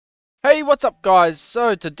Hey, what's up guys?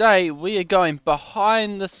 So today we are going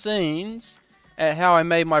behind the scenes at how I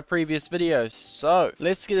made my previous videos. So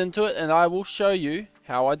let's get into it and I will show you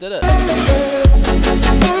how I did it.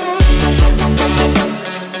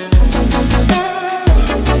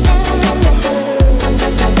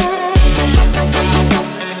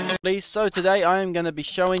 So today I am going to be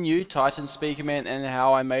showing you Titan Speakerman and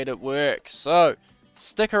how I made it work. So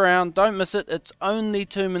stick around, don't miss it. It's only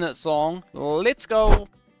 2 minutes long. Let's go!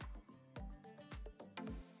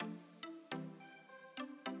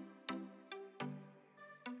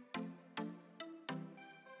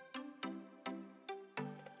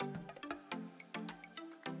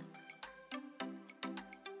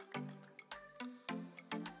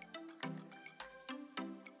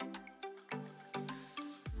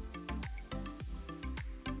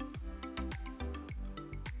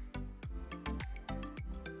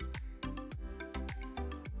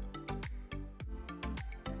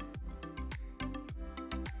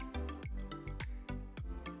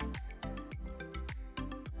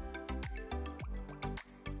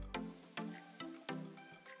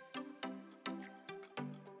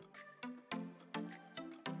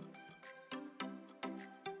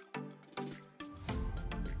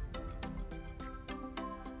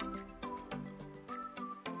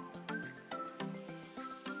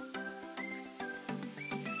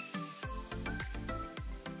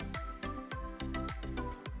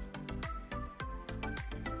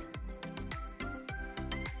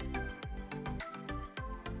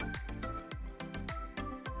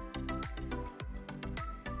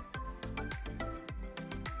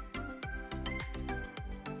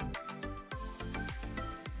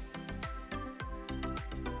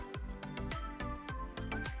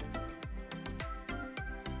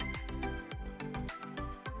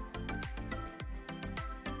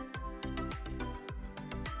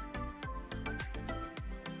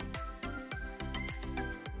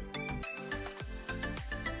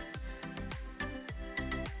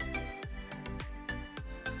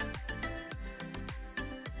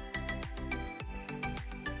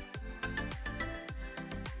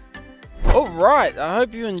 Alright, I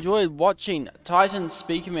hope you enjoyed watching Titan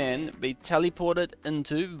Speakerman be teleported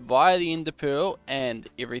into via the Ender Pearl and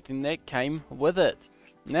everything that came with it.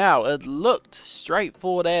 Now, it looked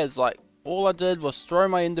straightforward as like all I did was throw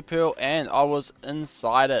my Ender Pearl and I was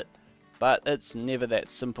inside it. But it's never that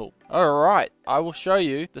simple. Alright, I will show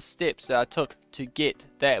you the steps that I took to get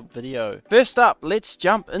that video. First up, let's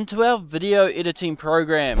jump into our video editing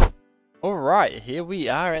program. Alright, here we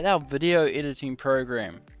are at our video editing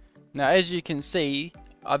program. Now, as you can see,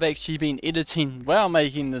 I've actually been editing while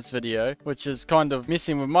making this video, which is kind of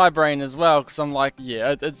messing with my brain as well, because I'm like,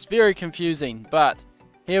 yeah, it's very confusing. But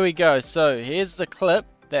here we go. So here's the clip,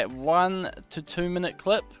 that 1 to 2 minute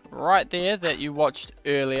clip right there that you watched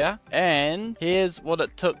earlier, and here's what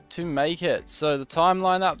it took to make it. So the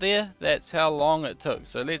timeline up there, that's how long it took.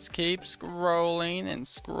 So let's keep scrolling and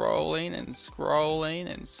scrolling and scrolling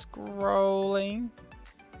and scrolling.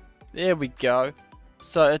 There we go.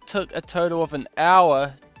 So it took a total of an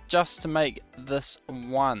hour just to make this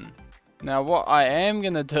one. Now what I am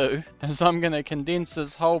going to do is I'm going to condense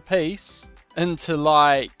this whole piece into,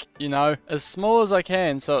 like, you know, as small as I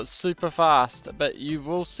can so it's super fast. But you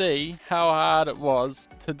will see how hard it was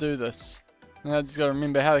to do this. And I just got to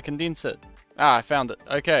remember how to condense it. Ah, I found it.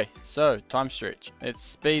 Okay, so time stretch. Let's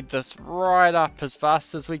speed this right up as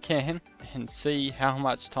fast as we can and see how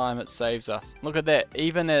much time it saves us. Look at that,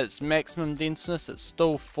 even at its maximum denseness, it's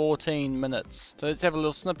still 14 minutes. So let's have a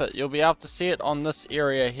little snippet. You'll be able to see it on this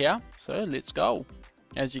area here. So let's go.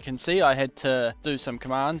 As you can see, I had to do some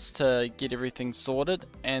commands to get everything sorted,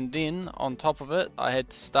 and then on top of it, I had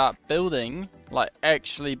to start building, like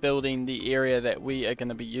actually building the area that we are going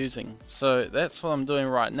to be using. So that's what I'm doing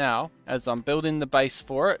right now, as I'm building the base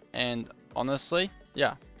for it. And honestly,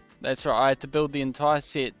 yeah, that's right, I had to build the entire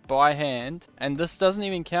set by hand, and this doesn't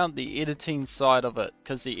even count the editing side of it,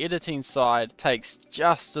 because the editing side takes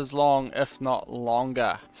just as long, if not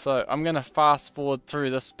longer. So I'm going to fast forward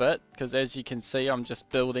through this bit, because as you can see, I'm just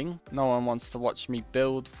building. No one wants to watch me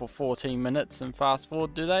build for 14 minutes and fast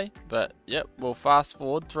forward, do they? But yep, we'll fast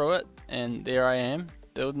forward through it, and there I am,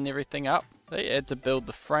 building everything up. They had to build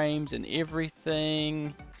the frames and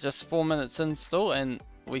everything. Just 4 minutes in still, and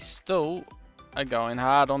we still are going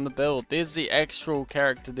hard on the build. There's the actual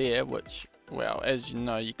character there, which, well, as you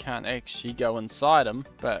know, you can't actually go inside him,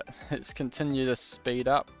 but let's continue to speed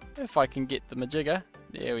up. If I can get the majigger,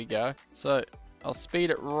 there we go. So I'll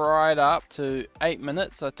speed it right up to 8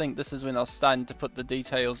 minutes. I think this is when I was starting to put the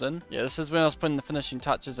details in. Yeah, this is when I was putting the finishing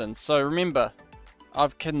touches in. So remember,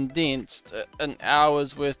 I've condensed an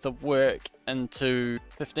hour's worth of work into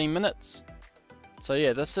 15 minutes. So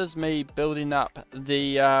yeah, this is me building up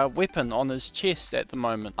the weapon on his chest at the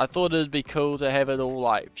moment. I thought it'd be cool to have it all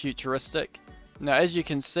like futuristic. Now as you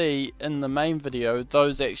can see in the main video,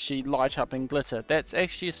 those actually light up and glitter. That's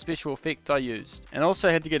actually a special effect I used. And also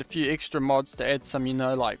had to get a few extra mods to add some, you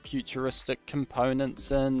know, like futuristic components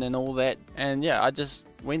in and all that. And yeah, I just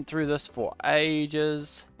went through this for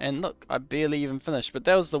ages. And look, I barely even finished. But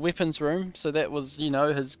that was the weapons room. So that was, you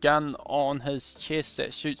know, his gun on his chest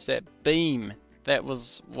that shoots that beam. That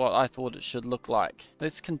was what I thought it should look like.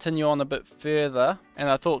 Let's continue on a bit further. And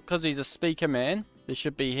I thought, because he's a speaker man, there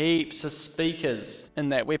should be heaps of speakers in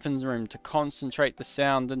that weapons room to concentrate the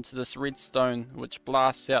sound into this redstone, which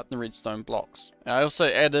blasts out the redstone blocks. I also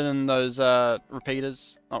added in those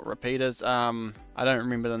repeaters, not repeaters, I don't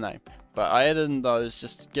remember the name. But I added in those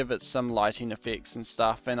just to give it some lighting effects and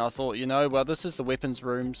stuff. And I thought, you know, well, this is the weapons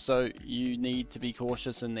room, so you need to be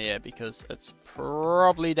cautious in there because it's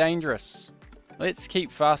probably dangerous. Let's keep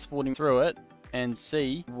fast forwarding through it and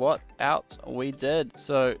see what else we did.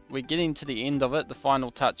 So we're getting to the end of it, the final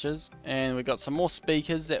touches, and we got some more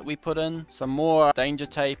speakers that we put in, some more danger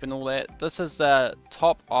tape and all that. This is the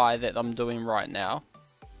top eye that I'm doing right now.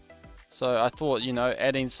 So I thought, you know,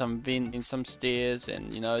 adding some vents and some stairs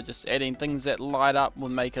and, you know, just adding things that light up will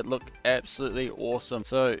make it look absolutely awesome.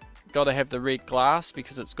 So got to have the red glass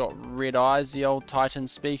because it's got red eyes, the old Titan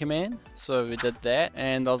Speakerman. So we did that,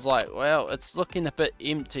 and I was like, well, it's looking a bit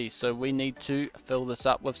empty, so we need to fill this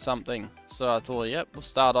up with something. So I thought, yep, we'll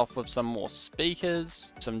start off with some more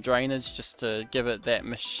speakers, some drainage just to give it that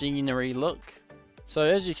machinery look. So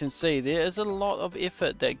as you can see, there is a lot of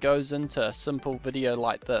effort that goes into a simple video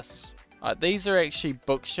like this. These are actually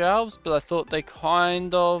bookshelves, but I thought they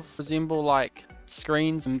kind of resemble like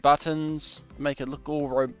screens and buttons, make it look all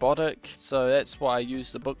robotic, so that's why I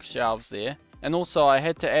used the bookshelves there. And also I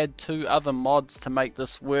had to add 2 other mods to make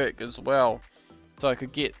this work as well, so I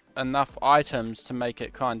could get enough items to make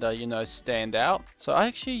it kinda, you know, stand out. So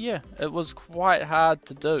actually, yeah, it was quite hard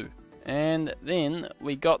to do. And then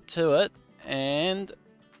we got to it, and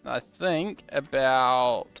I think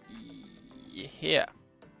about here.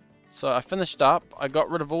 So I finished up, I got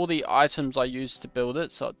rid of all the items I used to build it,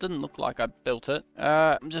 so it didn't look like I built it.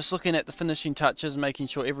 I'm just looking at the finishing touches, making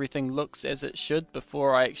sure everything looks as it should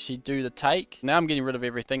before I actually do the take. Now I'm getting rid of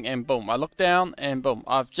everything, and boom, I look down, and boom,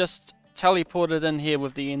 I've just teleported in here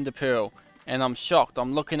with the Ender Pearl. And I'm shocked,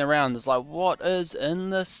 I'm looking around, it's like, what is in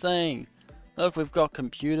this thing? Look, we've got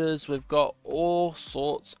computers, we've got all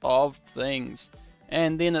sorts of things.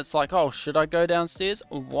 And then it's like, oh, should I go downstairs?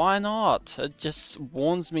 Why not? It just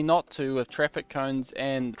warns me not to with traffic cones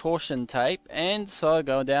and caution tape, and so I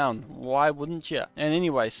go down. Why wouldn't you? And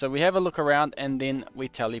anyway, so we have a look around and then we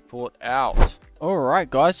teleport out. Alright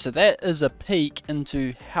guys, so that is a peek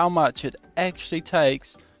into how much it actually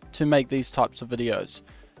takes to make these types of videos.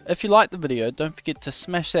 If you liked the video, don't forget to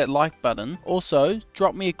smash that like button. Also,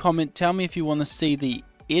 drop me a comment, tell me if you want to see the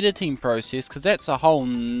editing process, because that's a whole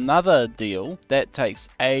nother deal that takes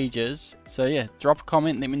ages. So yeah, drop a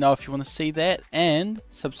comment, let me know if you want to see that, and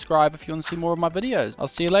subscribe if you want to see more of my videos. I'll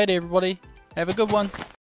see you later everybody, have a good one.